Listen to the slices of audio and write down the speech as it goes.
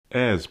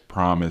As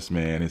promised,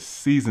 man, it's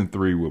season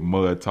 3 with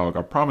Mud Talk.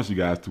 I promised you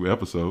guys 2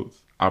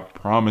 episodes. I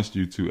promised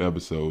you 2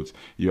 episodes.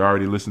 You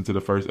already listened to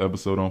the first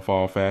episode on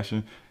fall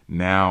fashion.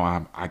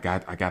 Now I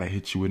gotta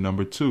hit you with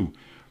number 2.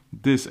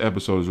 This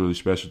episode is really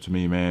special to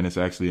me, man. It's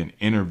actually an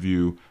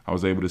interview. I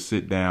was able to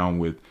sit down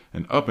with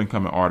an up and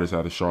coming artist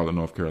out of Charlotte,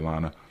 North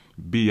Carolina,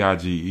 Big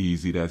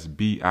Easy. That's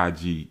Big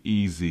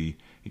Easy.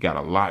 He got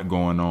a lot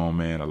going on,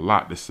 man. A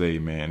lot to say,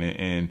 man.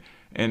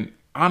 And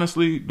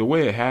honestly, the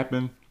way it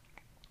happened,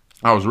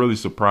 I was really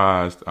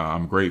surprised.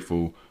 I'm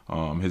grateful.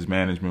 His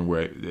management,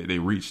 where they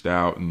reached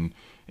out, and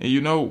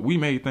we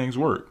made things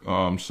work.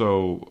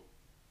 So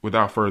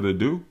without further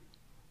ado,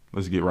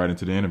 let's get right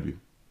into the interview.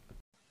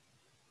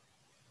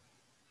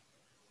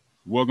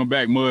 Welcome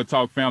back, Mud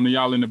Talk family.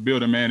 Y'all in the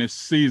building, man. It's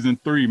season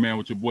 3, man,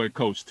 with your boy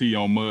Coach T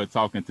on Mud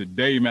Talk. And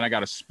today, man, I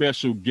got a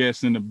special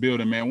guest in the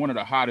building, man. One of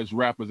the hottest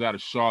rappers out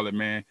of Charlotte,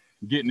 man.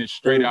 Getting it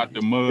straight out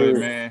the mud,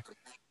 man.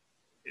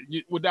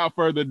 Without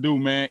further ado,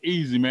 man,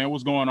 Easy, man.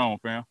 What's going on,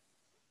 fam?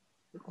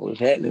 What's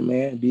happening,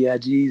 man?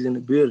 Big's in the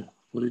building.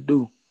 What it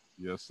do?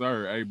 Yes,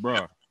 sir. Hey,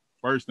 bro.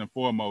 First and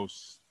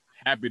foremost,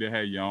 happy to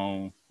have you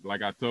on.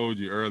 Like I told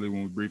you earlier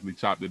when we briefly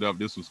chopped it up,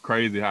 this was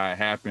crazy how it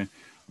happened.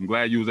 I'm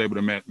glad you was able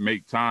to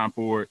make time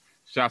for it.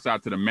 Shouts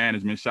out to the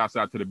management. Shouts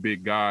out to the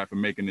big guy for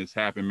making this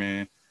happen,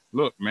 man.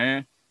 Look,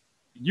 man,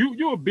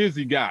 you're a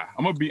busy guy.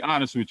 I'm gonna be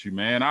honest with you,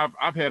 man.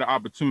 I've had an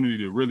opportunity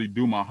to really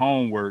do my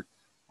homework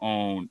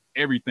on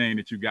everything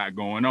that you got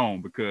going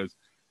on, because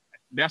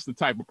that's the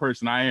type of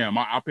person I am.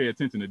 I pay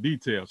attention to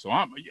details. So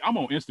I'm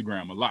on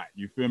Instagram a lot.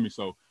 You feel me?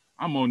 So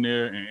I'm on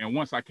there, and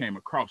once I came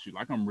across you,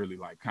 like I'm really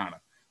like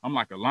I'm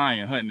like a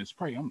lion hunting his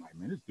prey. I'm like,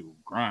 man, this dude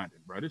grinding,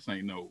 bro. This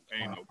ain't no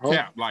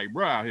cap. Like,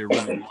 bro, out here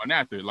really going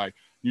after it. Like,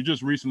 you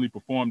just recently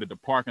performed at the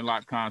parking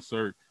lot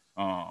concert.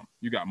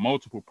 You got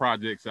multiple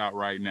projects out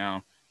right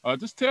now.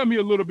 Just tell me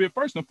a little bit,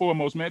 first and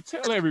foremost, man,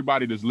 tell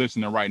everybody that's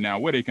listening right now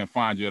where they can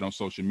find you at on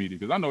social media.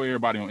 Because I know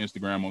everybody on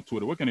Instagram, on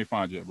Twitter. Where can they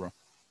find you at, bro?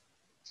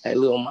 Hey,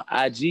 look, on my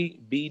IG,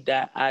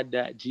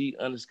 B.I.G_easy.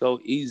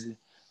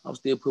 I'm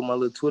still putting my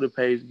little Twitter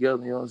page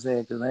together, you know what I'm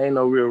saying? Because I ain't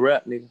no real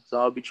rap nigga. So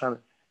I'll be trying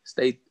to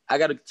stay. I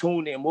got to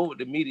tune in more with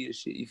the media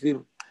shit, you feel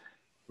me?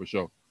 For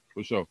sure.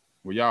 For sure.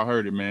 Well, y'all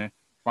heard it, man.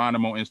 Find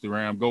him on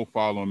Instagram. Go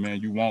follow him,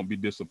 man. You won't be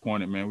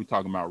disappointed, man. We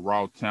talking about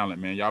raw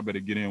talent, man. Y'all better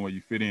get in where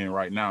you fit in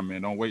right now,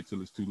 man. Don't wait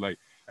till it's too late.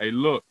 Hey,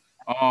 look,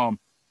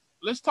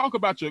 let's talk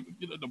about the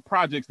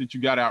projects that you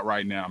got out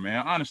right now,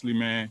 man. Honestly,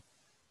 man,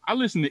 I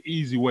listen to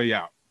Easy Way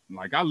Out.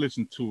 Like, I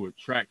listen to it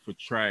track for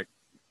track,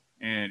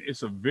 and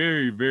it's a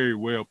very, very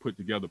well put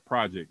together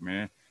project,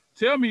 man.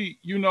 Tell me,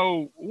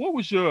 what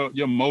was your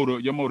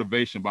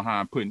motivation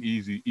behind putting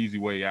Easy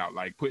Way Out,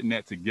 like putting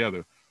that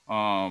together?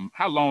 How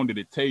long did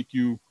it take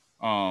you?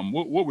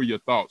 What were your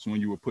thoughts when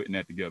you were putting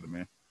that together,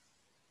 man?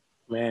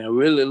 Man,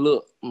 really,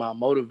 look, my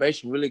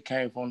motivation really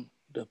came from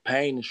the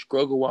pain and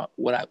struggle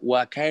where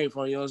I came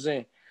from, you know what I'm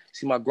saying?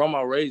 See, my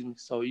grandma raised me,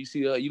 so you see,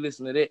 you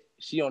listen to that,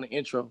 she on the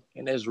intro,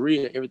 and that's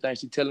real. Everything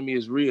she telling me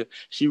is real.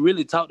 She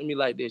really talked to me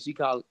like that. She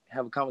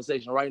have a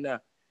conversation right now,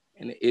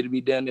 and it'll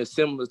be down there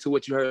similar to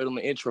what you heard on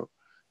the intro.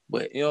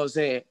 But you know what I'm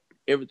saying?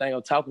 Everything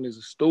I'm talking is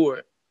a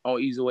story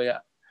on Easy Way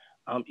Out.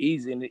 I'm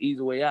easy, and the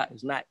easy way out.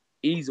 It's not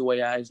easy way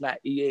out. It's not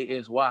EASY.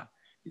 It's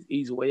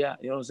easy way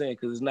out. You know what I'm saying?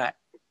 Because it's not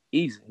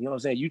easy. You know what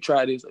I'm saying? You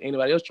try this, or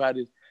anybody else try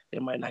this, they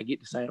might not get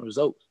the same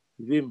results.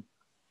 You feel me?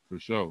 For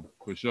sure,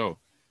 for sure.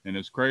 And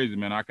it's crazy,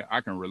 man. I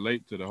can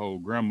relate to the whole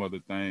grandmother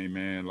thing,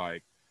 man.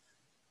 Like,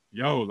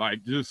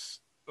 like just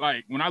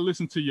like when I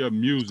listen to your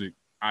music,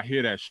 I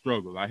hear that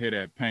struggle, I hear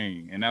that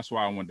pain, and that's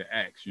why I wanted to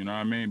ask. You know what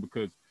I mean?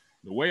 Because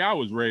the way I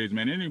was raised,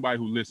 man. Anybody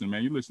who listen,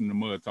 man, you listen to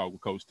Mud Talk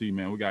with Coach T,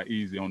 man. We got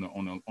Easy on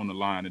the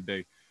line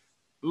today.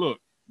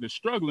 Look, the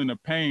struggle and the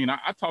pain,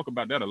 I talk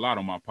about that a lot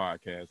on my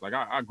podcast. Like,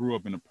 I grew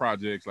up in the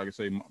projects. Like I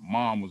say, my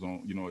mom was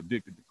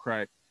addicted to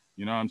crack.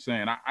 You know what I'm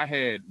saying? I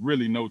had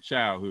really no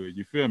childhood.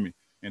 You feel me?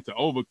 And to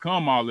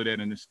overcome all of that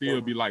and to still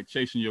be like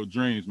chasing your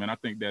dreams, man, I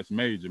think that's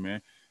major,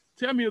 man.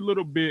 Tell me a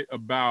little bit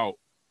about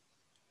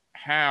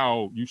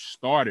how you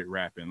started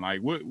rapping. Like,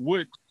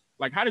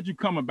 like, how did you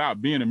come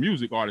about being a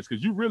music artist?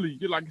 Because you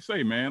like you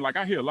say, man, like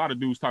I hear a lot of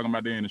dudes talking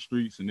about they're in the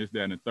streets and this,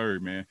 that, and the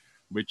third, man.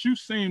 But you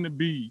seem to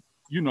be,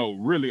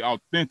 really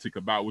authentic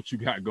about what you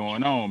got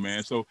going on,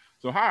 man. So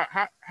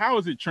how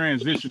is it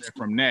transitioning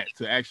from that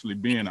to actually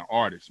being an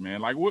artist, man?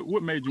 Like,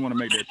 what made you want to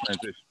make that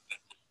transition?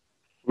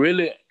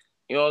 Really,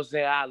 you know what I'm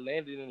saying? I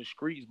landed in the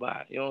streets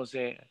by, you know what I'm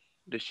saying,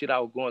 the shit I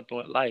was going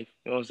through in life.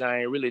 You know what I'm saying?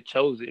 I ain't really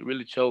chose it. It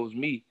really chose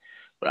me.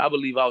 But I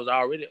believe I was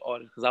already an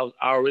artist because I was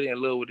already in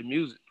love with the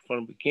music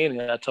from the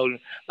beginning. I told you,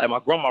 like my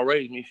grandma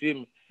raised me, feel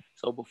me?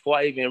 So before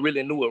I even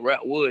really knew what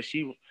rap was,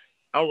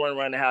 I'm running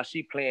around the house,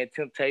 she playing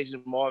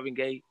Temptation, Marvin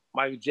Gaye,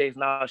 Michael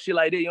Jackson, all shit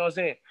like that, you know what I'm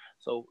saying?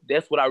 So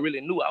that's what I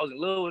really knew. I was in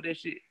love with that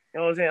shit. You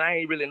know what I'm saying? I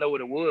ain't really know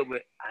what it was,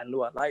 but I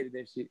knew I liked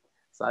that shit.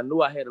 So I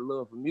knew I had a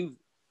love for music.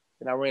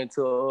 And I ran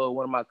into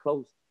one of my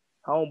close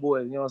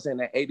homeboys, you know what I'm saying,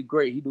 that 8th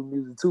grade, he do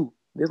music too.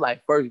 This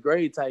like first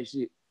grade type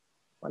shit.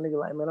 My nigga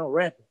like, man, I'm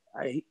rapping.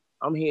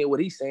 I'm hearing what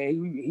he's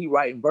saying. He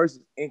writing verses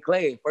in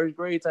class, first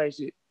grade type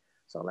shit.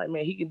 So I'm like,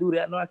 man, he can do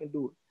that. I know I can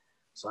do it.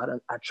 So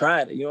I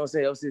tried it. You know what I'm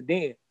saying? Ever since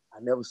then, I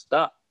never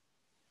stopped.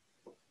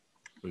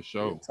 For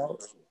sure.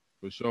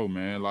 For sure,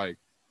 man. Like,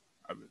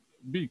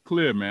 be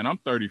clear, man. I'm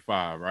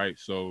 35, right?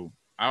 So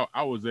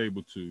I was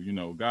able to, you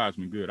know, God's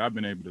been good. I've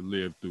been able to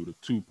live through the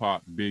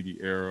Tupac,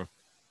 Biggie era.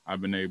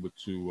 I've been able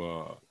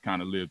to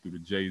kind of live through the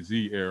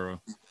Jay-Z era.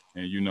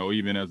 And, you know,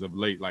 even as of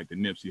late, like the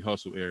Nipsey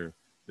Hussle era,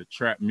 the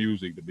trap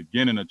music, the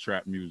beginning of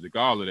trap music,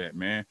 all of that,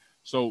 man.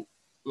 So,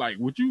 like,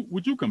 would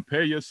you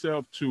compare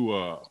yourself to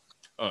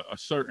a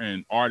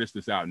certain artist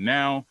that's out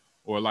now?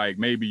 Or like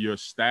maybe your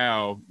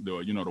style, the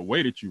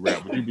way that you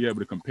rap, would you be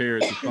able to compare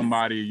it to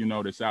somebody, you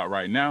know, that's out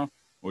right now?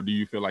 Or do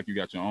you feel like you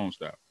got your own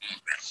style?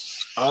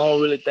 I don't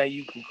really think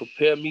you can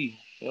compare me.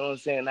 You know what I'm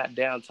saying? Not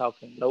down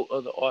talking no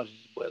other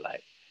artists, but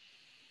like,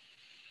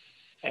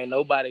 ain't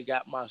nobody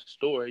got my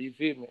story. You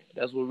feel me?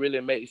 That's what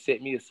really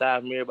set me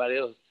aside from everybody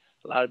else.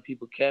 A lot of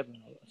people capping.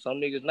 Some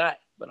niggas not,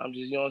 but I'm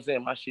just, you know what I'm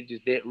saying? My shit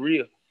just that real.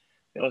 You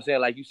know what I'm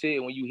saying? Like you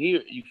said, when you hear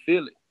it, you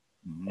feel it.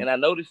 Mm-hmm. And I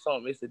noticed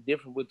something. It's the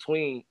difference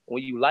between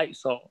when you like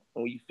something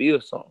and when you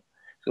feel something.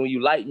 So when you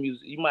like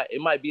music,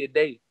 it might be a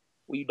day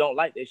where you don't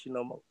like that shit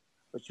no more,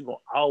 but you gonna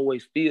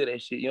always feel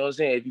that shit. You know what I'm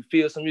saying? If you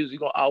feel some music, you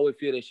gonna always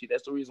feel that shit.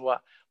 That's the reason why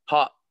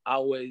Pop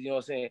always, you know what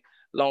I'm saying,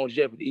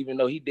 longevity, even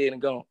though he dead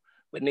and gone.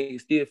 But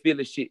niggas still feel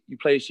the shit. You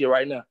play the shit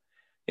right now.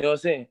 You know what I'm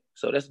saying?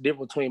 So that's the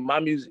difference between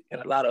my music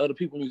and a lot of other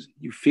people's music.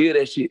 You feel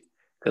that shit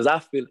because I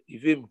feel it. You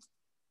feel me?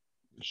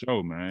 For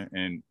sure, man.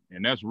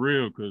 And that's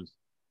real because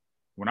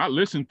when I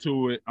listen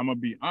to it, I'm gonna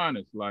be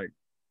honest. Like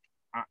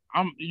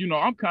I'm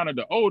kind of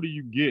the older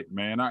you get,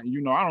 man. I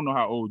don't know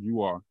how old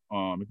you are.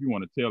 If you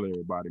want to tell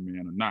everybody,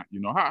 man, or not.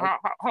 You know, how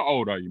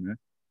old are you, man?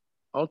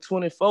 I'm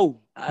 24.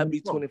 I'll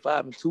be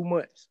 25 in 2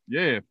 months.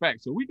 Yeah,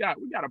 fact. So we got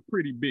a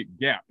pretty big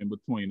gap in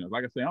between us.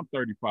 Like I say, I'm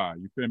 35.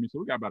 You feel me? So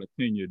we got about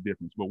a 10-year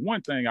difference. But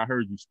one thing I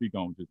heard you speak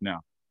on just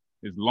now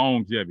is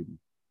longevity.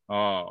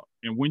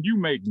 And when you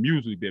make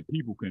music that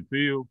people can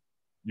feel,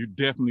 you're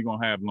definitely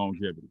gonna have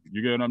longevity.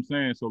 You get what I'm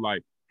saying? So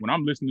like when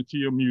I'm listening to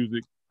your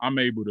music, I'm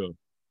in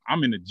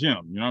the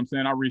gym. You know what I'm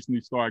saying? I recently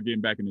started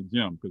getting back in the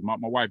gym because my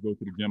wife goes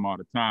to the gym all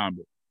the time,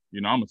 but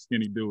you know, I'm a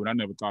skinny dude. I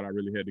never thought I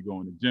really had to go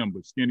in the gym,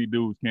 but skinny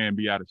dudes can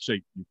be out of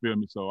shape. You feel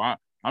me? So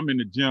I'm in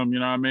the gym, you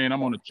know what I mean?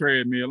 I'm on a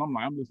treadmill.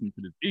 I'm listening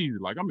to this easy.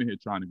 Like I'm in here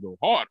trying to go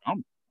hard.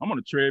 I'm on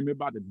a treadmill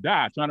about to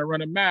die, trying to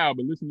run a mile,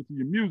 but listening to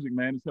your music,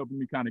 man, it's helping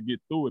me kind of get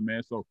through it,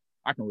 man. So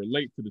I can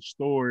relate to the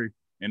story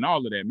and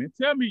all of that, man.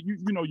 Tell me, you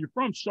know, you're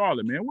from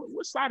Charlotte, man.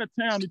 What side of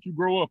town did you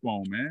grow up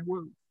on, man?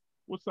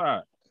 What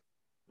side?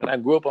 When I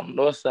grew up on the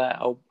north side,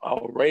 I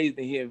was raised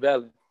in here in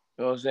Valley.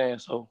 You know what I'm saying?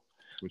 So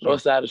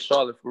north side of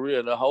Charlotte for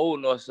real, the whole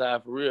north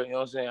side for real. You know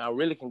what I'm saying? I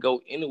really can go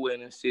anywhere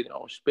in the city. I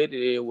don't respect it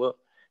everywhere.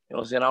 You know what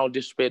I'm saying? I don't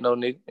disrespect no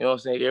nigga. You know what I'm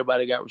saying?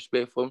 Everybody got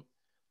respect for me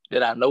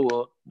that I know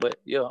of. But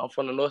yeah, I'm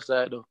from the north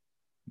side though.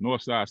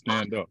 North side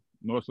stand up.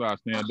 North side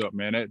stand up,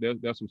 man.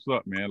 That's what's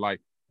up, man.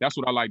 Like that's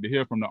what I like to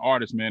hear from the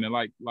artists, man. And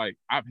like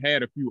I've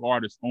had a few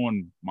artists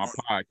on my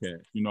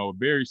podcast, you know, a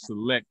very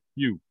select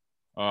few.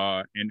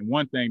 And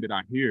one thing that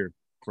I hear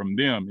from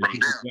them is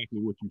exactly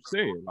what you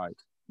said. Like,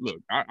 look,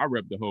 I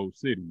rep the whole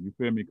city. You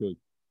feel me? Because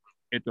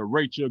at the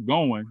rate you're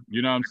going,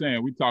 you know what I'm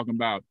saying? We talking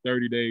about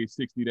 30 days,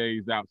 60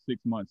 days out, 6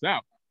 months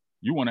out.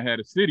 You want to have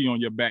the city on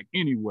your back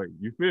anyway.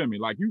 You feel me?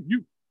 Like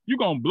you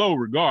gonna blow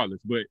regardless,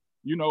 but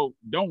you know,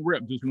 don't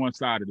rep just one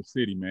side of the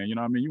city, man. You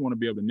know what I mean? You want to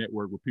be able to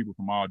network with people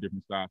from all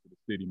different sides of the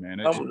city, man.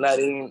 I'm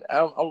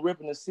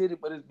repping the city,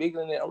 but it's bigger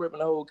than that. I'm repping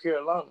the whole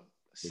Carolina.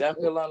 South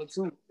Carolina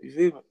too. You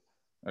feel me?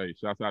 Hey,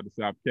 shouts out to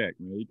South Cac,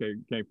 man. You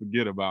can't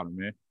forget about him,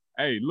 man.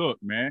 Hey, look,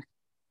 man.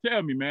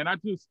 Tell me, man. I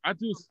just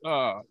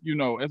you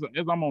know, as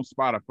I'm on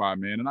Spotify,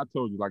 man, and I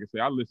told you, like I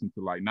said, I listen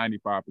to like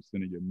 95%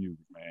 of your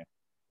music, man.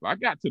 So I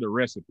got to the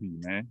recipe,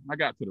 man.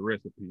 And I'm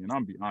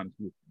gonna be honest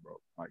with you, bro.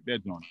 Like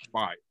that joint's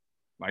fire.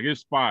 Like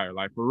it's fire.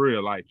 Like for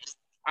real. Like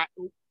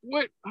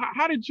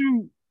how did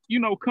you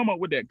come up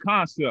with that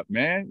concept,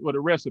 man, with the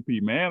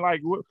recipe, man?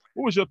 Like what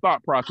was your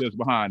thought process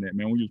behind that,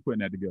 man, when you was putting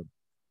that together?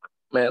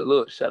 Man,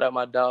 look, shout out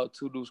my dog,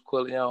 Two Deuce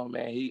Quillion,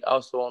 man. He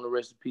also on the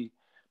recipe.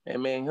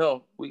 And me and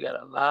him, we got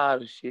a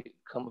lot of shit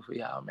coming for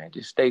y'all, man.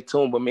 Just stay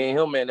tuned. But me and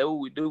him, man, that's what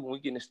we do when we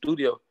get in the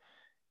studio.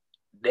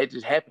 That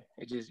just happened.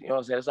 It just, you know what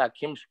I'm saying? That's our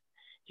chemistry.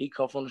 He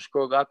come from the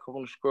struggle, I come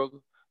from the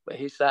struggle. But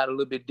his side a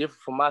little bit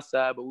different from my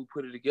side, but we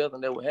put it together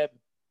and that what happened.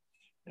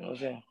 You know what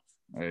I'm saying?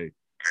 Hey,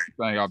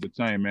 thing off the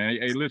chain, man.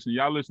 Hey, listen,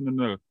 y'all listening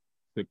to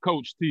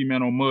Coach T,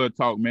 man, on Mud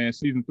Talk, man.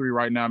 Season 3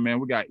 right now, man.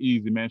 We got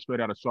Easy, man, straight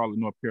out of Charlotte,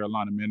 North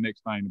Carolina, man.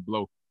 Next thing to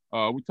blow.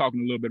 We talking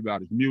a little bit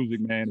about his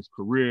music, man, his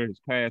career, his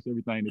past,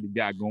 everything that he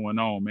got going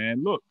on,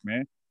 man. Look,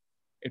 man,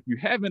 if you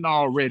haven't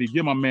already,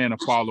 give my man a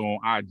follow on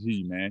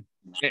IG, man,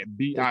 at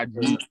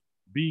BIGB.I.G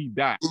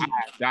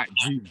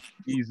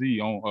Easy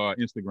on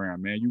Instagram,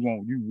 man. You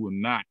will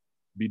not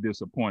be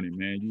disappointed,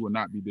 man. You will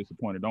not be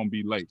disappointed. Don't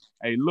be late.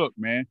 Hey, look,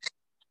 man,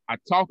 I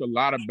talk a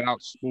lot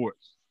about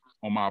sports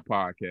on my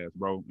podcast,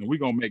 bro, and we're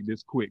gonna make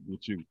this quick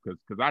with you because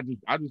I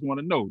just want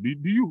to know,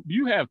 do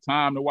you have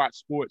time to watch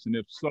sports, and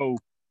if so,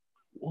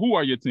 who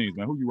are your teams,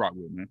 man? Who you rock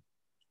with, man?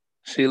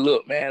 See,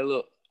 look, man,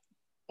 look.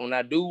 When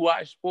I do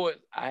watch sports,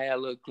 I have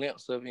a little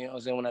glimpse of it. You know what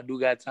I'm saying? When I do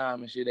got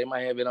time and shit, they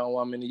might have it on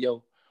while I'm in the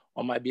yo.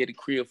 Or I might be at the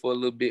crib for a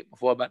little bit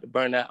before I'm about to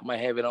burn out. I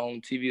might have it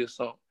on TV or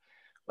something.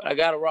 But I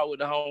gotta rock with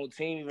the whole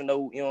team, even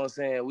though, you know what I'm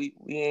saying, we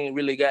ain't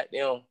really got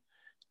them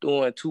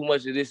doing too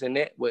much of this and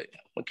that. But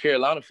I'm a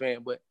Carolina fan,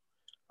 but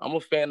I'm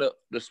a fan of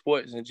the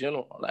sports in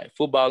general, like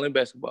football and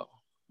basketball.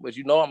 But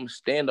you know I'm gonna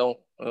stand on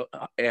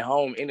at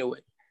home anyway,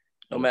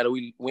 no matter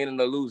we winning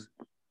or losing.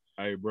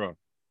 Hey, bro,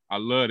 I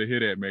love to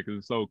hear that, man, because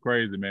it's so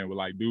crazy, man, with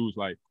like dudes,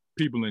 like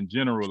people in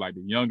general, like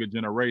the younger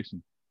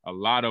generation. A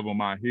lot of them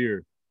out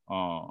here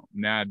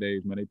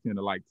nowadays, man, they tend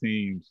to like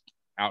teams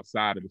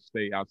outside of the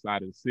state,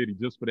 outside of the city,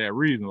 just for that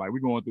reason. Like we're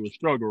going through a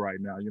struggle right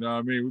now. You know what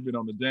I mean? We've been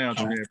on the down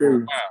for a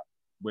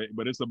while,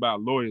 but it's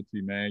about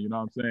loyalty, man. You know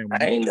what I'm saying?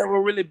 I ain't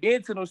never really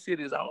been to those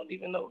cities. I don't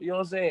even know. You know what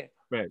I'm saying?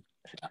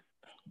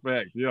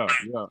 Facts. Yeah.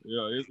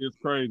 It's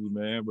crazy,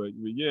 man. But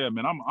yeah,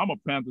 man, I'm a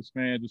Panthers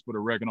fan. Just for the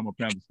record, I'm a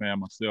Panthers fan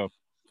myself.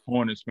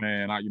 Hornets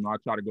fan. I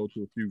try to go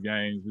to a few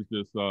games. It's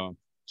just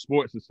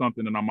sports is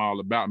something that I'm all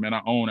about, man. I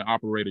own and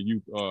operate a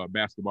youth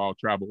basketball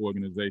travel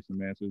organization,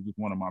 man. So it's just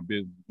one of my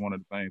business, one of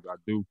the things I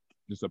do.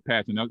 Just a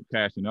passion.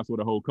 That's where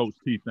the whole Coach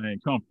T thing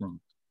come from.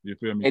 You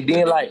feel me? And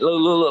then like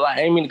look, like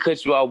I ain't mean to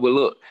cut you off, but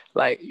look,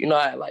 like you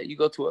know, like you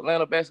go to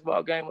Atlanta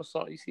basketball game or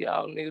something, you see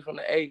all the niggas from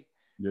the A.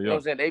 You know what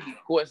I'm saying? They be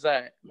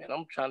courtside. Man,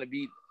 I'm trying to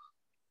be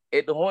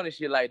at the Hornet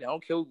shit like that. I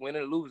don't care who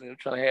winning or losing. I'm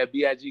trying to have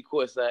BIG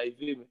courtside. You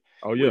feel me?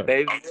 Oh yeah,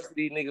 baby.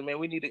 These niggas, man,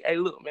 we need to. Hey,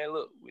 look,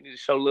 we need to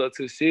show love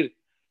to the city.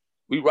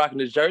 We rocking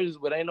the jerseys,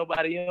 but ain't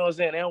nobody. You know what I'm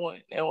saying? They don't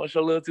want to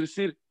show love to the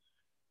city.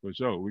 For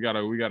sure, we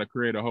gotta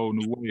create a whole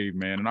new wave,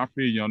 man. And I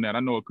feel you on that. I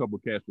know a couple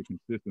of cats that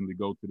consistently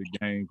go to the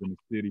games in the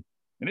city,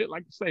 and it,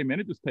 like you say, man,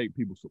 it just take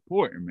people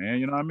supporting, man.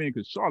 You know what I mean?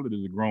 Because Charlotte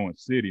is a growing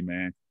city,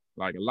 man.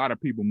 Like a lot of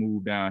people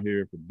move down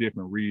here for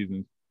different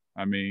reasons.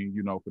 I mean,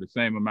 for the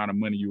same amount of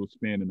money you would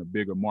spend in a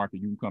bigger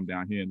market, you can come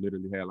down here and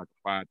literally have like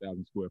a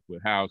 5,000 square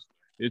foot house.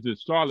 It's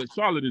just Charlotte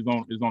is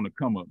on the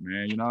come up,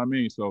 man. You know what I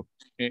mean? So,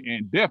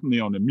 and definitely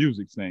on the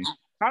music scene.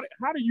 How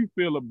do you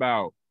feel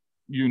about,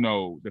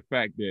 the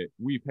fact that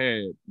we've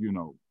had,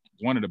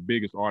 one of the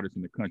biggest artists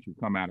in the country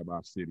come out of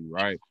our city,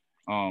 right?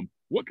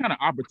 What kind of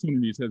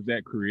opportunities has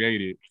that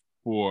created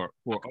for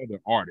other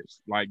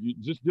artists, like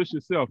just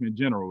yourself in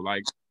general?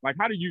 Like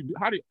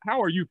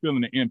how are you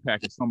feeling the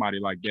impact of somebody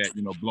like that,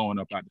 blowing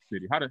up out the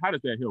city? How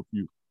does that help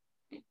you?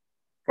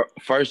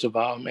 First of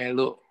all, man,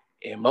 look,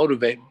 it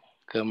motivates me.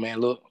 Cause man,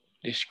 look,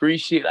 the street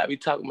shit I be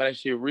talking about, that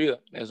shit real.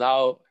 That's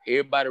all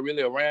everybody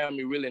really around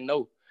me really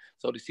know.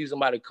 So to see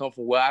somebody come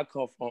from where I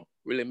come from,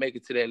 really make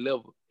it to that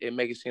level, it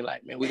make it seem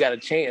like, man, we got a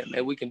chance,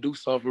 man, we can do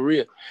something for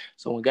real.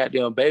 So when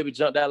goddamn Baby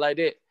jumped out like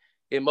that,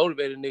 it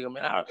motivated a nigga,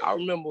 man. I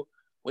remember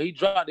when he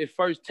dropped his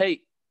first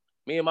tape,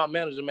 me and my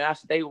manager, man, I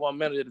stayed with my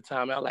manager at the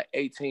time, man, I was like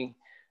 18.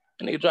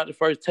 And nigga dropped the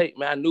first tape,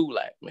 man, I knew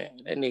like, man,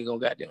 that nigga gonna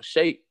goddamn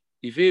shake.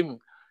 You feel me?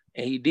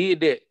 And he did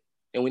that.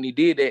 And when he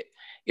did that,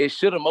 it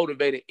should have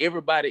motivated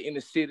everybody in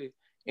the city,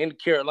 in the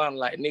Carolina,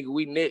 like, nigga,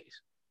 we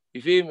next.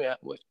 You feel me?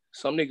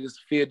 Some niggas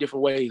feel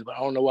different ways, but I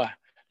don't know why.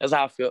 That's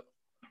how I felt.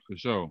 For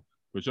sure.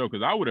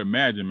 Because I would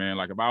imagine, man,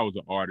 like if I was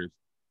an artist,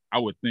 I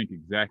would think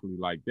exactly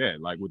like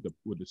that. Like with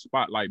the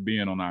spotlight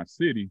being on our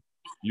city,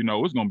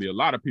 it's gonna be a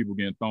lot of people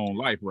getting thrown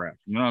life raps.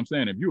 You know what I'm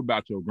saying? If you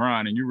about your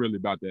grind and you really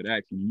about that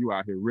action, and you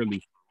out here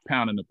really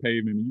pounding the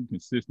pavement, and you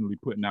consistently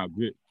putting out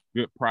good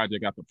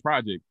project after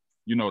project,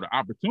 the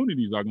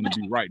opportunities are gonna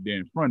be right there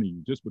in front of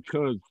you, just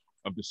because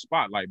of the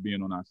spotlight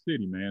being on our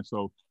city, man.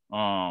 So,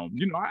 I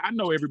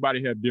know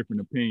everybody have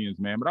different opinions,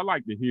 man, but I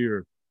like to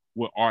hear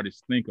what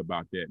artists think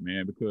about that,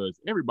 man, because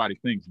everybody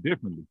thinks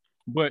differently.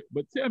 But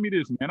tell me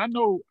this, man. I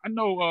know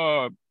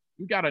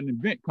we got an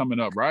event coming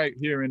up right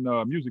here in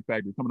Music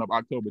Factory coming up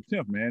October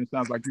 10th, man. It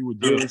sounds like you were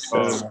just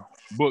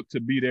booked to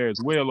be there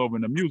as well over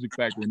in the Music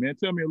Factory, man.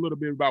 Tell me a little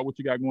bit about what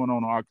you got going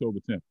on October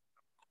 10th.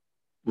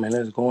 Man,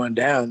 it's going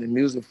down in the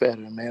Music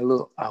Factory, man.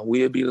 Look, I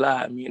will be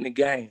live, me in the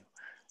game.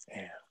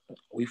 And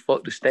we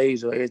fuck the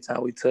stage every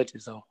time we touch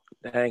it, so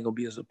that ain't gonna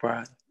be a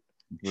surprise.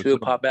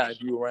 Should pop out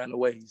if you around the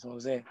way. You know what I'm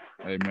saying?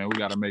 Hey, man, we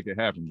got to make it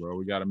happen, bro.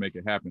 We got to make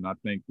it happen. I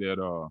think that,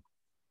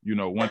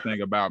 one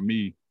thing about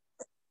me,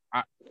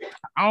 I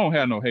don't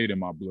have no hate in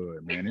my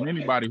blood, man. And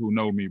anybody who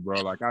know me,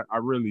 bro, like I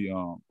really,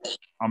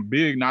 I'm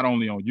big not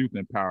only on youth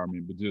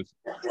empowerment, but just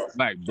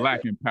like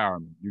black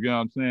empowerment. You get what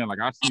I'm saying? Like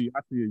I see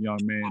a young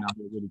man out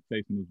here really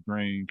chasing his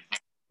dream,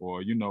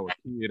 or, a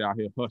kid out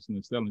here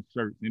hustling, selling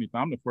shirts, anything.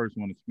 I'm the first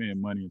one to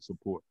spend money and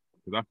support.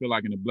 Because I feel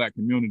like in the black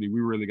community,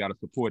 we really got to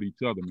support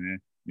each other, man.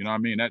 You know what I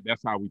mean?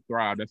 That's how we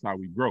thrive. That's how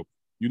we grow.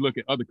 You look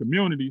at other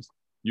communities,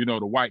 the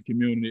white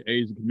community,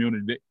 Asian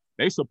community,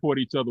 they support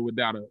each other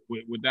without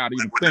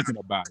even thinking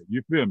about it.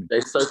 You feel me?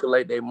 They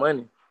circulate their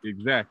money.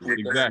 Exactly.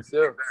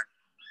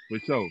 For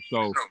sure.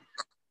 So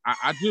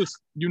I just,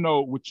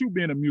 with you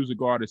being a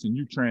music artist and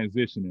you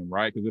transitioning,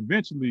 right? Because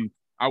eventually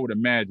I would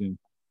imagine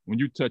when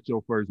you touch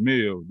your first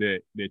meal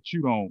that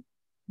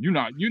you're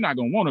not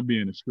gonna want to be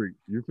in the street.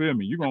 You feel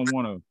me? You're gonna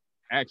want to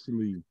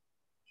actually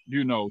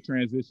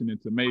transition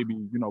into maybe,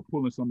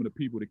 pulling some of the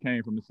people that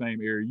came from the same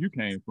area you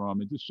came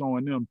from and just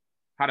showing them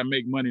how to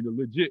make money the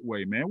legit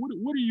way, man. What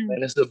are you?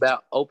 And it's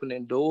about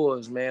opening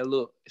doors, man.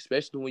 Look,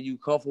 especially when you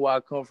come from where I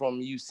come from,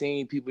 and you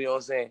seen people,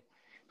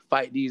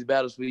 fight these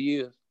battles for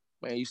years.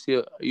 Man, you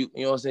know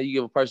what I'm saying? You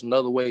give a person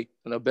another way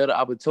and a better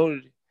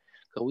opportunity.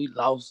 Because we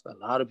lost a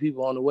lot of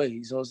people on the way,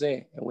 you know what I'm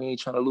saying? And we ain't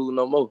trying to lose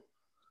no more.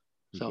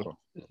 So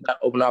it's about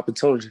open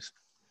opportunities.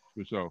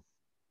 For sure.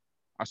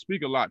 I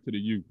speak a lot to the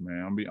youth, man.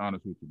 I'm gonna be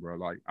honest with you, bro.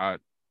 Like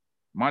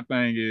my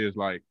thing is,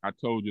 like, I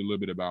told you a little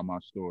bit about my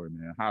story,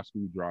 man. High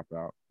school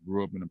dropout,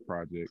 grew up in the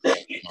project,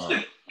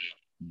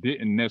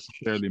 didn't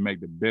necessarily make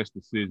the best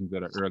decisions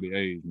at an early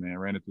age, man.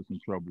 Ran into some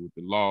trouble with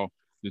the law,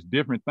 just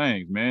different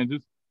things, man.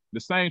 Just the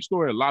same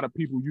story a lot of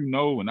people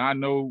and I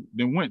know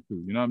then went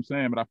through, you know what I'm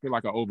saying? But I feel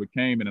like I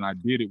overcame it, and I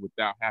did it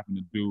without having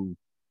to do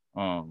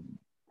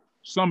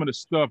some of the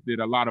stuff that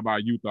a lot of our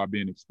youth are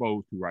being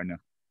exposed to right now.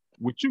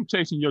 With you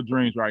chasing your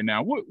dreams right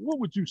now, what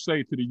would you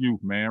say to the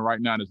youth, man,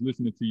 right now that's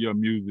listening to your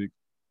music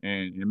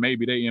and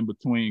maybe they in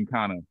between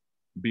kind of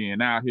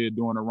being out here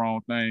doing the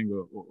wrong thing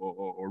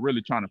or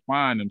really trying to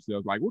find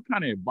themselves? Like, what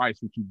kind of advice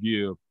would you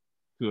give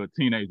to a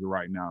teenager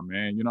right now,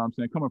 man? You know what I'm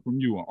saying? Coming from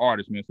you, an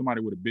artist, man, somebody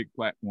with a big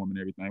platform and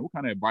everything, what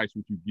kind of advice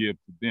would you give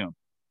to them?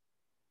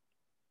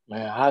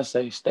 Man, I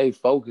say stay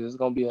focused. There's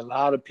going to be a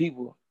lot of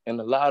people and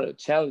a lot of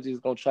challenges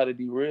going to try to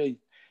derail you.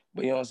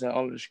 But you know what I'm saying?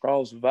 Only the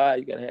strong survive.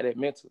 You got to have that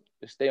mental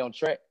to stay on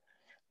track.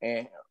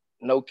 And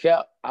no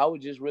cap, I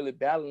was just really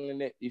battling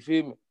that, you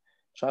feel me?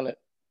 Trying to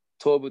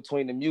tour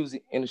between the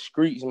music and the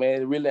streets,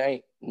 man. It really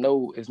ain't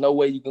there's no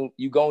way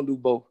you gonna do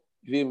both.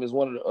 You feel me? It's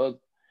one or the other.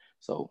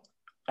 So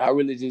I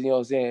really just, you know what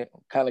I'm saying,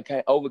 kind of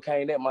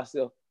overcame that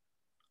myself.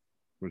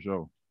 For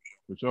sure.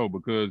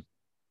 Because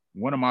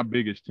one of my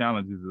biggest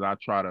challenges is I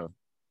try to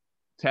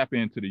tap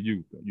into the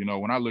youth.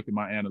 When I look at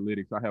my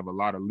analytics, I have a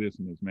lot of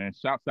listeners, man.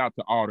 Shouts out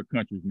to all the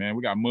countries, man.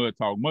 We got Mud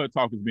Talk. Mud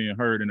Talk is being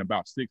heard in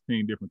about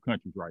 16 different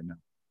countries right now.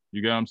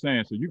 You get what I'm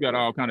saying? So you got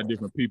all kind of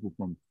different people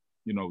from,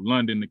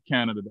 London to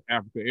Canada to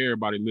Africa,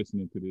 everybody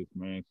listening to this,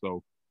 man.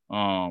 So,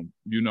 I'm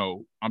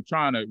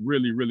trying to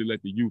really, really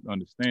let the youth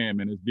understand,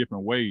 man, there's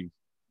different ways.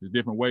 There's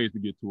different ways to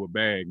get to a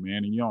bag,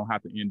 man. And you don't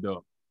have to end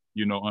up,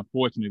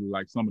 unfortunately,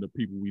 like some of the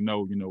people we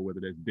know, whether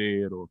that's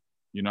dead or,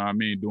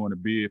 doing a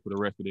bid for the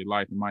rest of their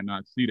life and might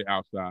not see the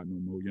outside no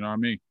more. You know what I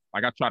mean?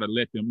 Like, I try to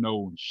let them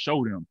know and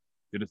show them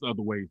that there's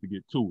other ways to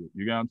get to it.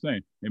 You know what I'm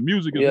saying? And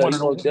music is one of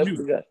those.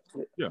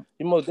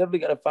 You most definitely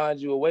got to find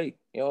you a way.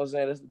 You know what I'm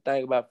saying? That's the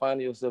thing about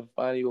finding yourself,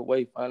 finding your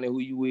way, finding who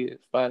you is,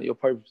 finding your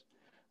purpose.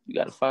 You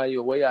got to find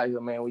your way out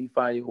here, man. When you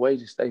find your way,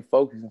 just stay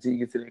focused until you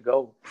get to that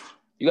goal.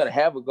 You got to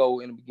have a goal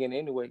in the beginning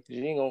anyway, because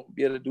you ain't going to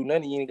be able to do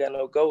nothing. You ain't got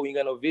no goal. You ain't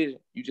got no vision.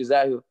 You just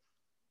out here.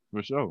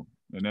 For sure.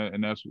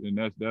 And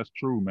that's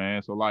true,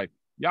 man. So, like,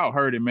 y'all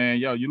heard it, man.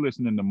 Yo, you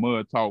listening to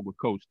Mud Talk with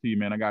Coach T,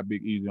 man. I got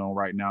Big Easy on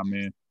right now,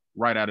 man.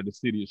 Right out of the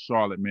city of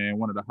Charlotte, man.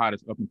 One of the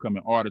hottest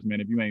up-and-coming artists,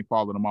 man. If you ain't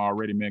followed them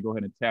already, man, go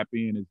ahead and tap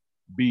in. It's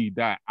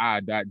B.I.G.E.Z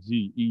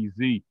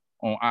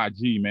on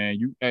IG,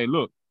 man. Hey,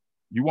 look,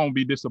 you won't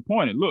be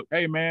disappointed. Look,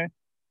 hey, man,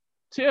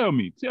 tell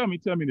me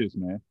this,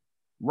 man.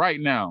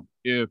 Right now,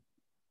 if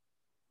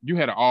you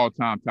had an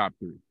all-time top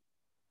three,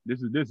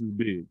 this is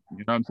big. You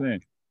know what I'm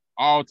saying?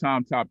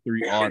 All-time top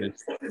three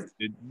artists,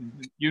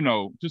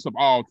 that, just of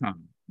all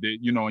time, that,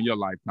 in your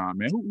lifetime,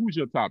 man. Who's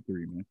your top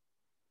three, man?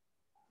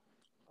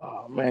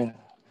 Oh, man,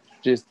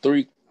 just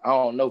three. I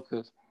don't know,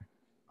 because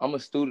I'm a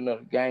student of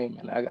the game,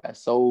 and I got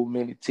so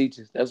many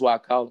teachers. That's why I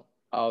call them.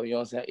 You know what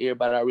I'm saying?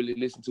 Everybody I really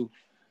listen to,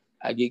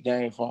 I get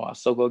game from. I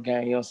soak up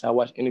game, you know what I'm saying? I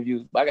watch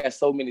interviews. But I got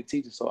so many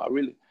teachers, so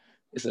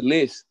it's a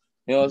list.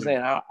 You know what I'm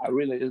saying? I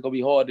really, it's going to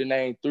be hard to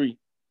name three.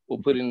 We'll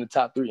put it in the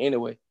top three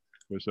anyway.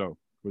 For sure.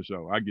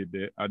 I get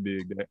that. I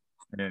dig that.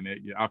 And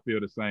I feel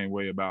the same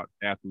way about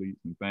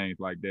athletes and things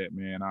like that,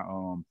 man. I,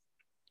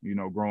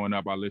 growing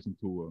up, I listened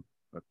to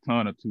a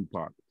ton of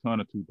Tupac, a ton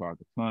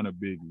of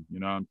Biggie, you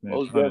know what I'm saying?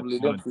 Most definitely.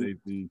 Ton of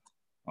Jay-Z.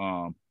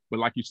 But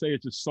like you say,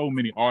 it's just so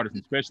many artists,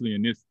 especially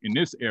in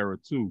this era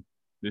too,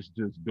 that's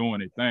just doing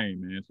their thing,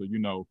 man. So,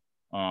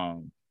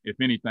 if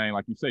anything,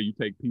 like you say, you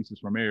take pieces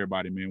from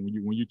everybody, man.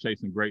 When you're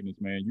chasing greatness,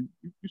 man,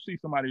 you see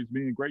somebody who's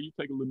being great, you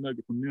take a little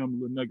nugget from them, a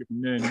little nugget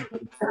from there, and you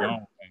take your own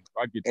thing.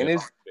 So I get that.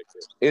 And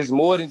it's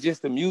more than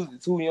just the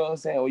music too, you know what I'm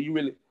saying? When you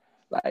really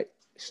like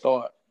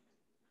start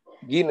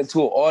getting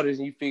into an artist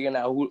and you figuring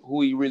out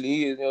who he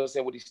really is, you know what I'm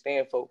saying, what he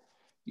stand for,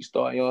 you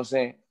start, you know what I'm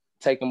saying,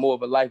 taking more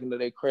of a liking to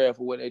their craft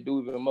for what they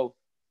do even more.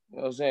 You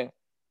know what I'm saying?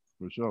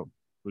 For sure.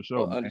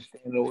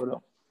 Understanding with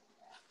them.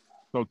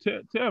 So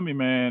tell me,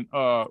 man,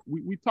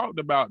 we talked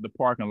about the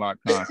parking lot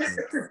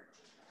concert.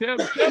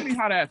 Tell me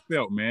how that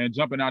felt, man,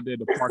 jumping out there at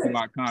the parking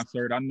lot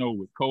concert. I know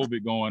with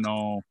COVID going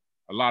on,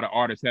 a lot of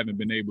artists haven't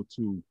been able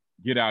to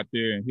get out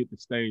there and hit the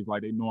stage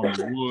like they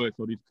normally would.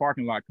 So these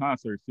parking lot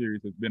concert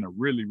series has been a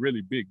really,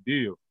 really big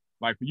deal.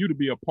 Like, for you to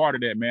be a part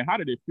of that, man, how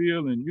did it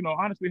feel? And,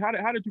 honestly, how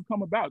did you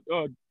come about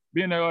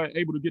being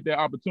able to get that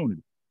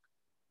opportunity?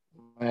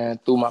 Man,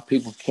 through my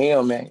people,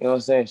 Kim, man, you know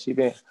what I'm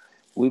saying?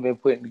 We've been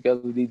putting together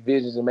these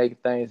visions and making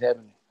things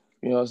happen.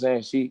 You know what I'm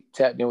saying? She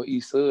tapped in with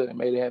East Hood and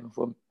made it happen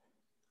for me.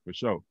 For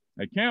sure.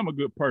 Hey, Cam, a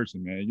good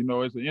person, man. You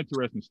know, it's an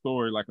interesting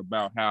story, like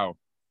about how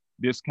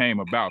this came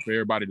about. For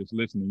everybody that's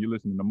listening, you're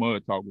listening to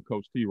Mud Talk with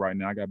Coach T right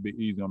now. I got Big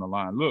Easy on the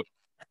line. Look,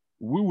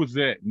 we was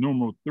at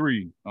Numero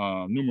 3,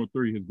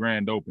 his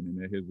grand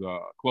opening at his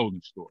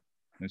clothing store.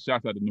 And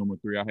shouts out to Numero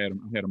 3. I had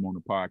him on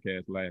the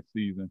podcast last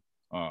season.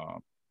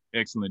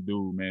 Excellent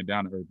dude, man,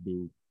 down to earth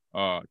dude.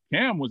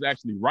 Cam was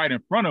actually right in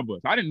front of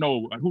us. I didn't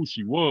know who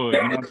she was,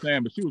 you know what I'm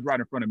saying? But she was right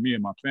in front of me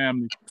and my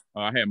family.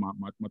 I had my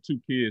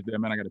 2 kids there,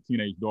 man. I got a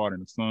teenage daughter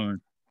and a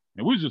son.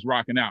 And we was just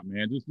rocking out,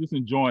 man, just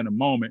enjoying the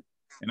moment.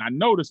 And I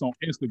noticed on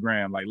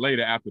Instagram, like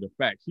later after the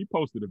fact, she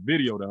posted a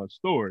video to her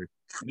story.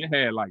 And it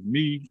had like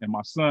me and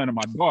my son and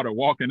my daughter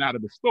walking out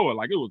of the store.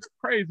 Like it was a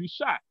crazy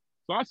shot.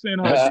 So I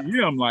sent her a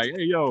DM like,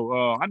 hey,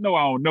 yo, I know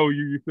I don't know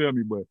you, you feel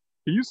me? But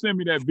can you send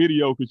me that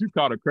video? Because you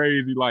caught a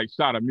crazy like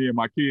shot of me and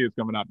my kids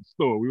coming out the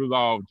store. We was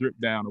all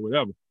dripped down or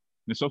whatever.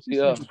 And so she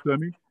sent it to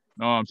me.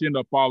 She ended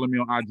up following me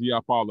on IG. I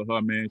followed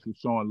her, man. She was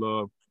showing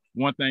love.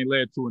 One thing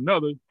led to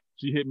another.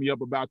 She hit me up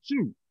about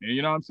you. And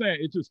you know what I'm saying?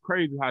 It's just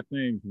crazy how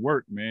things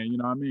work, man. You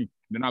know what I mean?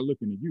 And then I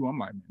looking at you, I'm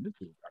like, man, this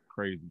dude got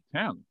crazy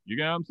talent. You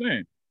get what I'm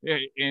saying?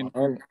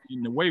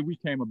 And the way we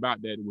came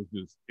about that,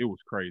 it was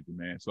crazy,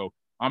 man. So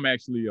I'm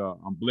actually,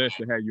 I'm blessed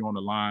to have you on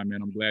the line,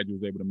 man. I'm glad you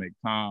was able to make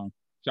time.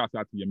 Shouts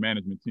out to your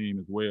management team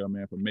as well,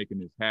 man, for making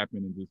this happen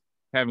and just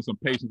having some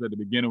patience at the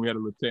beginning. We had a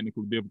little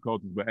technical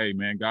difficulties, but hey,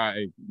 man,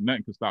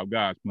 nothing can stop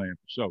God's plan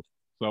for sure.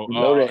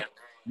 So,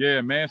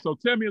 yeah, man. So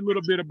tell me a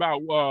little bit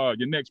about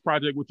your next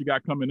project, what you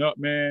got coming up,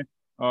 man.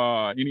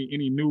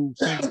 Any new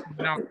singles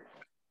coming out?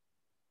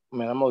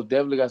 Man, I most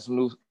definitely got some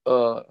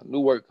new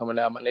work coming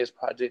out. My next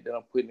project that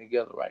I'm putting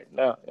together right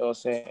now, you know what I'm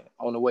saying?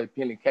 On the way,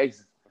 pending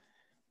cases.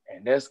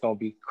 And that's going to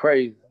be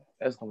crazy.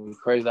 That's going to be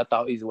crazy. I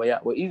thought Easy Way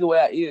Out. Well, Easy Way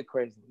Out is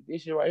crazy.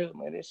 This shit right here,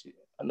 man, this shit,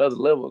 another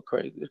level of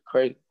crazy. It's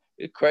crazy.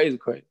 It's crazy.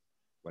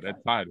 But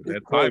that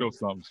title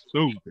something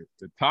stupid.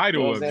 The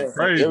title was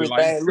crazy.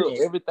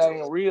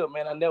 Everything real,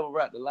 man. I never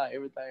rap the lie.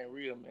 Everything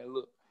real, man.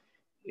 Look,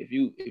 if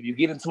you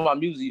get into my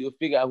music, you'll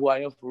figure out who I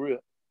am for real.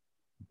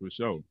 For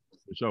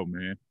sure,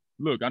 man.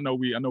 Look, I know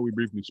we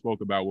briefly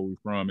spoke about where we're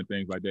from and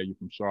things like that. You're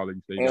from Charlotte.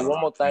 You say you one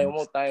more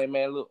thing,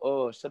 man.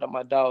 Look, shout out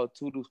my dog,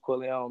 Two Deuce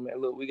Corleone,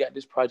 man. Look, we got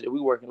this project we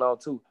working on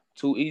too.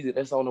 Too Easy,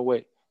 that's on the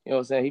way. You know what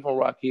I'm saying? He from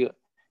Rock Hill.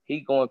 He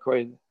going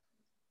crazy.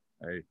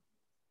 Hey,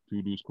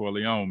 Two Deuce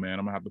Corleone, man.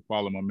 I'm gonna have to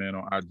follow my man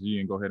on IG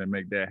and go ahead and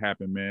make that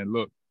happen, man.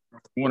 Look,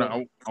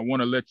 I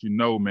wanna let you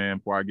know, man,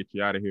 before I get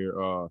you out of here.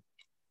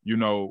 You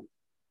know,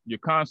 your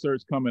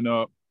concert's coming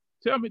up.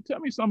 Tell me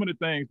some of the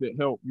things that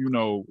help, you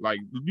know, like,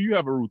 do you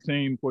have a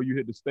routine before you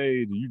hit the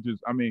stage? And you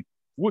just, I mean,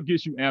 what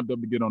gets you amped up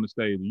to get on the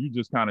stage? And you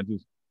just kind of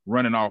just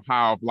running off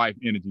high of life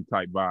energy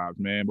type vibes,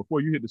 man.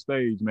 Before you hit the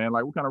stage, man,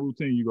 like what kind of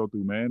routine you go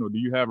through, man? Or do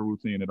you have a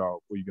routine at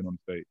all before you get on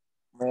the stage?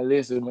 Man,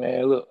 listen,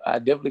 man, look, I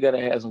definitely got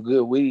to have some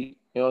good weed.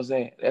 You know what I'm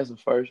saying? That's the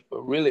first.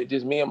 But really,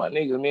 just me and my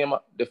niggas, me and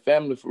the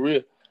family for real. You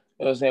know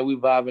what I'm saying? We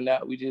vibing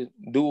out. We just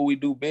do what we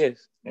do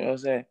best. You know what I'm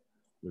saying?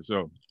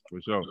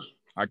 For sure.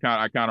 I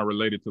kind of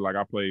related to, like,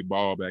 I played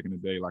ball back in the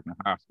day, like in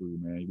high school,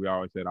 man. We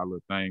always had our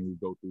little thing we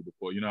go through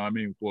before, you know what I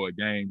mean, before a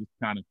game. Just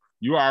kind of,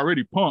 you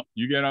already pumped.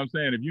 You get what I'm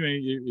saying? If you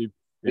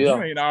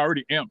ain't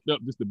already amped up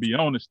just to be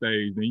on the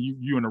stage, then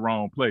you in the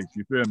wrong place.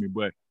 You feel me?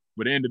 But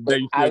at the end of the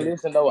day, I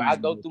listen though. I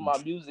go through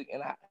my music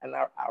and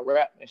I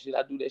rap and shit.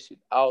 I do that shit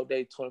all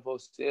day,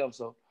 24/7.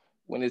 So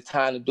when it's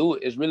time to do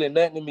it, it's really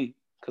nothing to me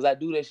because I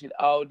do that shit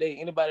all day.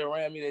 Anybody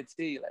around me that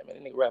tell you, like,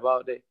 man, this nigga rap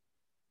all day.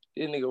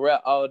 This nigga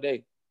rap all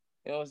day.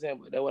 You know what I'm saying?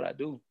 But that's what I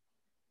do.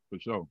 For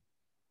sure.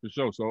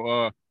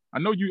 So I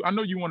know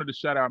you wanted to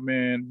shout out,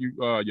 man,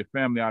 your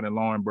family out in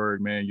Laurinburg,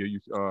 man.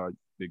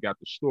 They got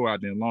the store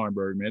out there in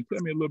Laurinburg, man.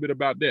 Tell me a little bit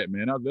about that,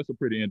 man. That's a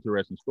pretty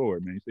interesting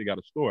story, man. You say you got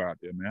a store out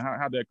there, man.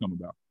 How'd that come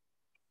about?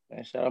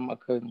 Man, shout out my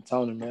cousin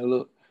Tony, man.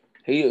 Look,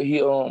 he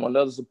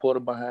another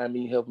supporter behind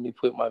me, helping me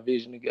put my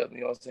vision together.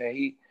 You know what I'm saying?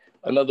 He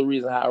another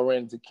reason how I ran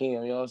into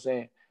Kim. You know what I'm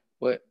saying?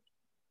 But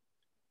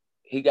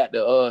he got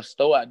the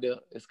store out there.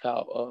 It's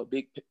called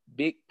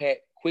Big Pack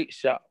Quick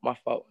Shop. My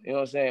fault. You know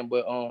what I'm saying?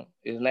 But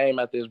his name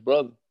after his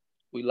brother.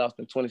 We lost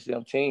in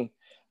 2017.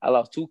 I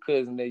lost 2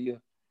 cousins that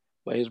year.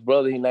 But his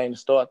brother, he named the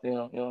store after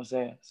him. You know what I'm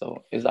saying?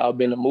 So it's all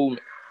been a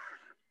movement.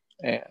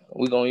 And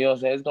we're going, you know what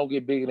I'm saying? It's going to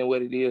get bigger than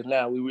what it is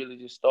now. We really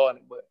just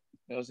started. But,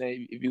 you know what I'm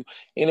saying? If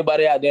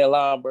anybody out there in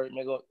Laurinburg,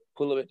 man, go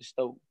pull up at the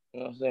store.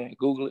 You know what I'm saying?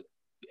 Google it.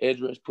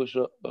 Address, push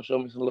up. Go show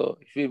me some love.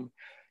 You feel me?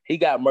 He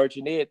got merch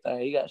and everything.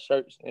 He got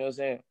shirts. You know what I'm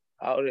saying?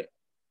 All that.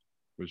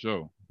 For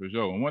sure.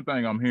 And one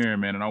thing I'm hearing,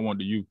 man, and I want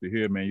the youth to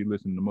hear, man, you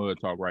listen to Mud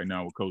Talk right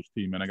now with Coach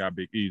T, man. I got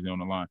Big Easy on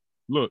the line.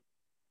 Look,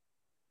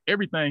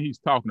 everything he's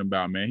talking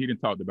about, man, he done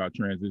talked about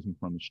transition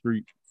from the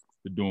street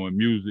to doing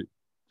music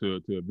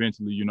to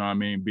eventually, you know what I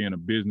mean, being a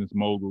business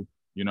mogul.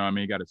 You know what I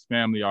mean? Got his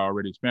family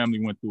already. His family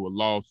went through a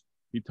loss.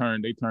 They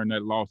turned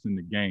that loss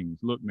into gains.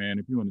 Look, man,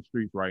 if you're in the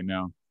streets right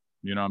now,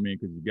 you know what I mean,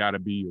 because you got to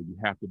be or you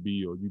have to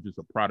be or you just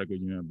a product of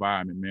your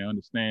environment, man,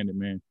 understand it,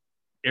 man.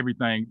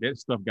 everything, that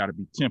stuff got to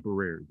be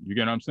temporary. You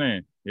get what I'm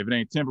saying? If it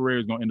ain't temporary,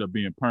 it's gonna end up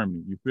being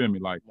permanent. You feel me?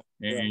 Like,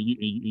 and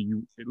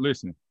you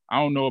listen. I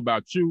don't know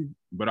about you,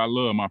 but I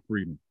love my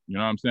freedom. You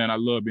know what I'm saying? I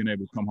love being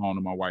able to come home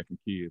to my wife and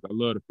kids. I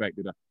love the fact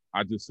that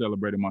I just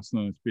celebrated my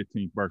son's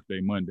 15th birthday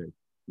Monday.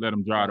 Let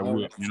him drive the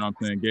whip. You know what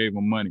I'm saying? Gave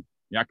him money.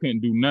 Yeah, I couldn't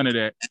do none of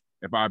that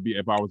if I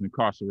was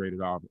incarcerated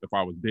or if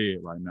I was dead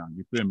right now.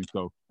 You feel me?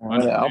 So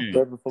I'm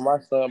prepping for my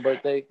son's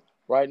birthday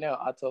right now,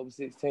 October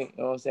 16th. You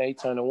know what I'm saying? He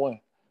turning 1.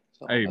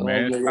 So hey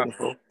man,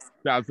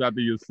 shouts out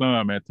to your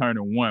son, man,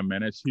 turning 1,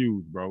 man. That's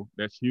huge, bro.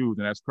 That's huge,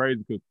 and that's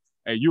crazy because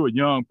hey, you're a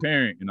young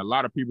parent, and a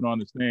lot of people don't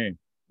understand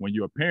when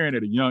you're a parent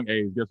at a young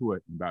age. Guess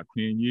what? In about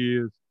 10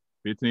 years,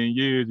 15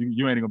 years,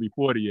 you ain't gonna be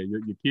 40 yet.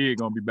 Your kid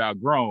gonna be about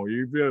grown.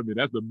 You feel me?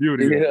 That's the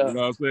beauty of it. You know what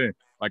I'm saying?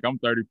 Like I'm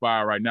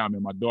 35 right now,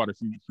 man. My daughter,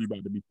 she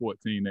about to be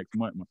 14 next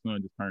month. My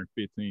son just turned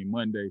 15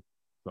 Monday.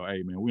 So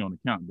hey man, we on the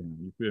countdown.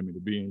 You feel me? To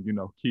being,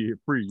 kid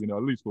free,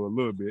 at least for a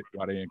little bit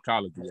while they're in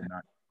college or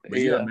whatnot. But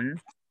yeah, man.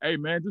 Hey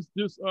man, just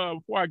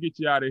before I get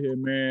you out of here,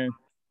 man.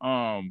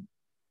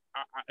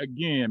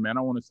 Again, man,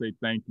 I want to say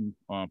thank you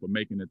for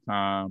making the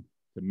time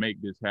to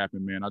make this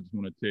happen, man. I just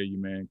want to tell you,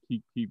 man,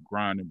 keep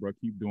grinding, bro.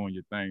 Keep doing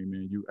your thing,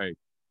 man.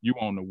 You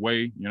on the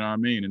way, you know what I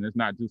mean? And it's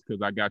not just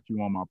because I got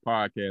you on my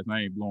podcast.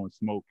 I ain't blowing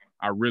smoke.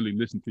 I really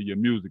listen to your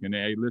music. And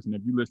hey, listen,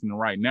 if you're listening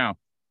right now,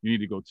 you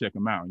need to go check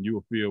them out, and you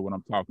will feel what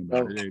I'm talking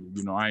about. Hey,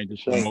 I ain't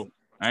just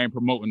I ain't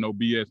promoting no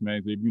BS,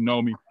 man. If you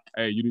know me,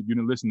 hey, you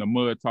didn't listen to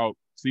Mud Talk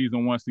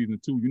season 1,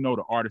 season 2. You know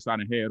the artists I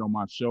done had on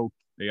my show.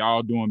 They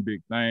all doing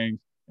big things.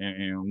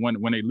 And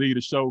when they leave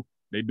the show,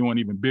 they doing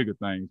even bigger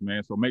things,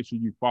 man. So make sure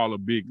you follow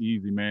Big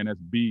Easy, man. That's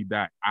B.I.G.EZ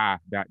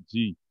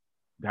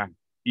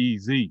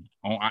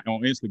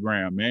on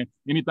Instagram, man.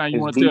 Anything you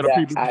want to tell the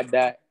people?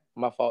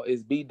 My fault.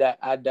 It's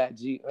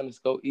B.I.G_easy.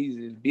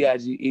 It's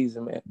B.I.G. Easy,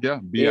 man. Yeah,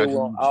 B.I.G.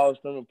 on all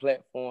streaming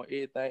platforms,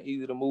 everything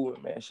easy to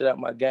move, man. Shout out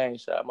my gang,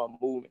 shout out my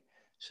movement,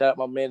 shout out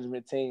my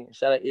management team,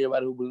 shout out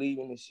everybody who believe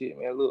in this shit,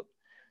 man. Look,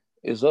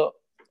 it's up.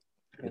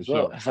 It's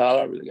up. That's all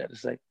I really got to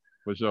say.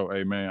 For sure.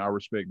 Hey, man, I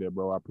respect that,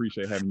 bro. I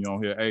appreciate having you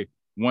on here. Hey,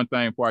 one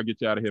thing before I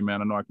get you out of here,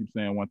 man. I know I keep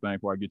saying one thing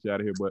before I get you out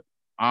of here, but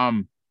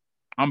I'm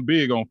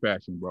big on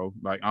fashion, bro.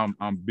 Like I'm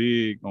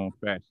big on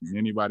fashion.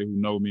 Anybody who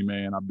know me,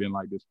 man, I've been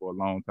like this for a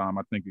long time.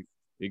 I think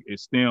it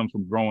stems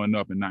from growing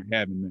up and not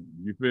having them.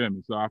 You feel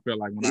me? So I felt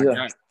like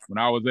when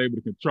I was able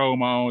to control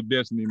my own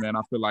destiny, man,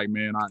 I feel like,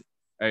 man,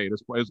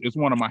 it's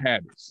one of my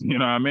habits. You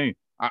know what I mean?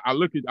 I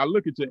look at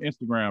your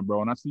Instagram,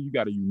 bro, and I see you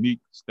got a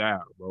unique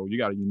style, bro. You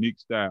got a unique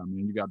style,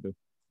 man. You got the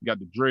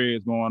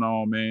dreads going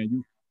on, man.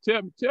 You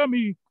tell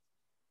me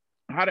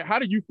how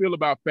do you feel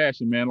about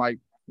fashion, man? Like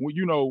when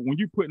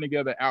you putting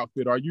together an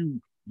outfit,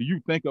 do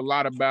you think a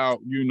lot about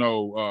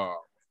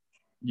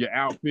your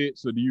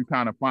outfits, or do you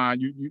kind of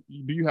find do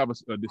you have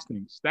a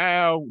distinct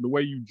style, the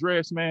way you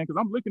dress, man? Because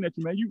I'm looking at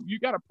you, man. You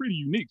got a pretty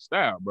unique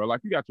style, bro.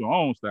 Like you got your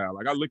own style.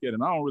 Like I look at it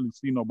and I don't really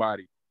see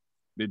nobody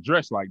that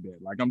dress like that.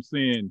 Like I'm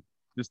seeing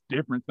just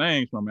different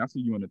things from it. I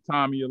see you in the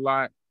Tommy a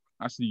lot.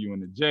 I see you in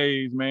the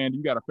J's, man. Do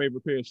you got a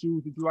favorite pair of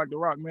shoes that you like to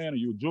rock, man? Are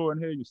you a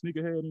Jordan head, you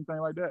sneaker head, anything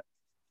like that?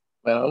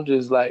 Man, I'm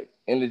just like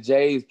in the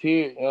J's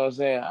period. You know what I'm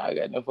saying? I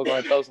got no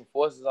fucking throw some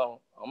forces on.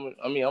 I'm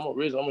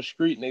a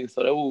street nigga,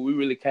 so that's what we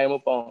really came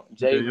up on.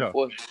 J's and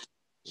forces,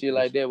 shit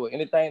like that. But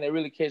anything that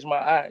really catch my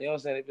eye, you know what I'm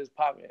saying? If it's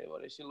popping,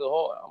 that shit look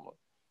hard, I'm gonna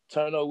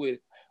turn up with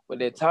it. But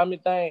that Tommy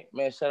thing,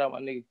 man, shout out my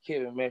nigga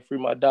Kevin, man, free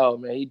my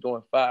dog, man. He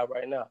doing 5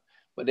 right now.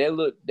 But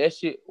that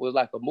shit was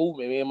like a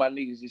movement me and my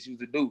niggas just used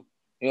to do.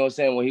 You know what I'm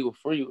saying? When he was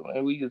free,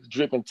 man, we just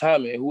dripping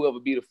Tommy, and whoever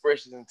be the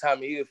freshest in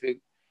Tommy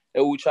Hilfiger,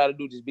 that what we try to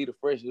do, just be the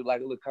freshest. It was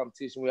like a little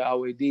competition we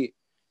always did.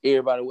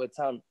 Everybody with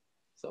Tommy.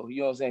 So,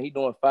 you know what I'm saying? He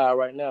doing 5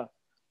 right now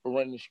for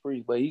running the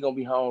streets, but he gonna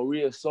be home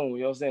real soon.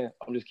 You know what I'm saying?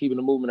 I'm just keeping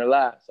the movement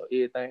alive. So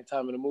everything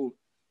Tommy the movement.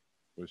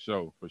 For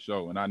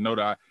sure. And I know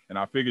that,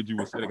 I figured you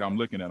would say that. I'm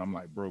looking at, I'm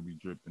like, bro, be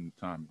dripping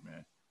Tommy,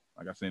 man.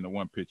 Like I seen the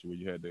one picture where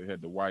you had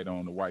the white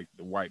on, the white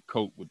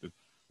coat with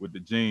the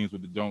jeans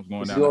with the Jones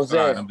going down the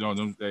side.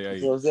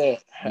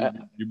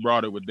 You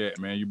brought it with that,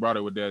 man. You brought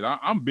it with that.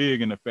 I'm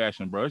big into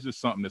fashion, bro. It's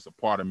just something that's a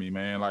part of me,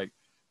 man. Like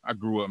I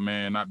grew up,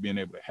 man, not being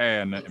able to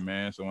have nothing,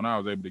 man. So when I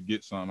was able to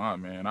get something out,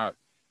 man,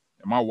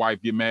 my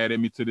wife get mad at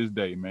me to this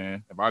day,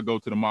 man. If I go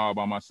to the mall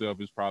by myself,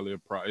 it's probably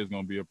it's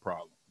gonna be a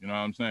problem. You know what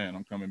I'm saying?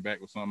 I'm coming back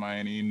with something I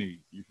ain't even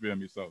need. You feel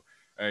me? So,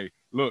 hey,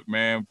 look,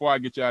 man, before I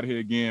get you out of here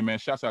again, man,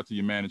 shouts out to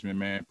your management,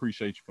 man.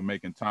 Appreciate you for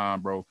making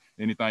time, bro.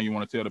 Anything you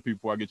want to tell the people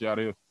before I get you out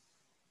of here?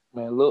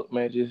 Man, look,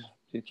 man, just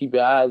keep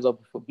your eyes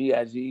open for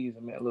B.I.G.'s,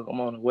 and man, look,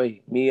 I'm on the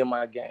way. Me and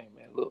my gang,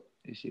 man. Look,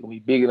 this shit gonna be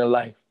bigger than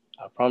life.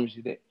 I promise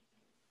you that.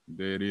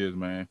 There it is,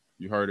 man.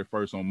 You heard it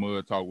first on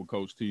Mud Talk with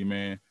Coach T,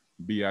 man.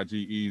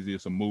 B.I.G.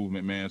 It's a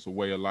movement, man. It's a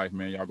way of life,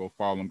 man. Y'all go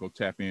follow him, go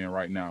tap in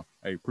right now.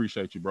 Hey,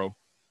 appreciate you, bro.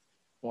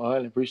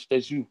 100,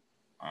 appreciate you.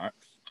 All right.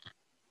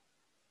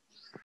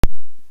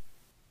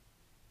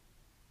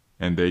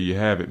 And there you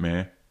have it,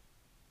 man.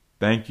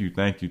 thank you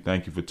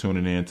for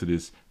tuning in to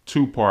this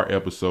 2-part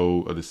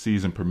episode of the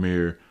season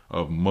premiere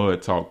of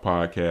Mud Talk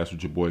Podcast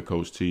with your boy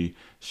Coach T.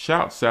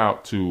 Shouts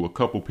out to a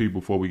couple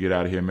people before we get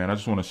out of here, man. I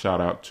just want to shout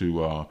out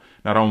to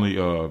not only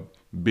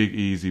Big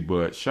Easy,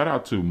 but shout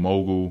out to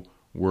Mogul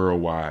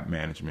Worldwide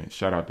Management.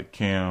 Shout out to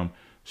Cam.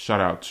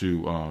 Shout out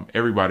to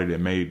everybody that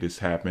made this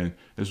happen.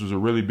 This was a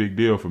really big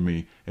deal for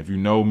me. If you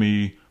know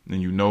me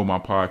and you know my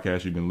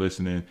podcast, you've been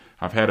listening.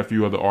 I've had a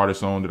few other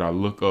artists on that I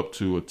look up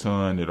to a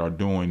ton that are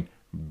doing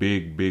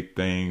big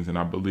things, and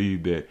I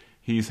believe that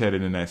he's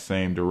headed in that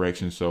same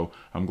direction. So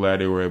I'm glad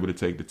they were able to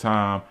take the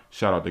time.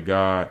 Shout out to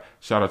God.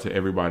 Shout out to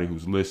everybody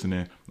who's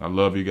listening. I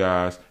love you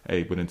guys.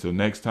 Hey, but until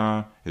next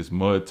time, it's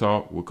Mud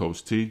Talk with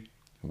Coach T.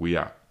 We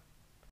out.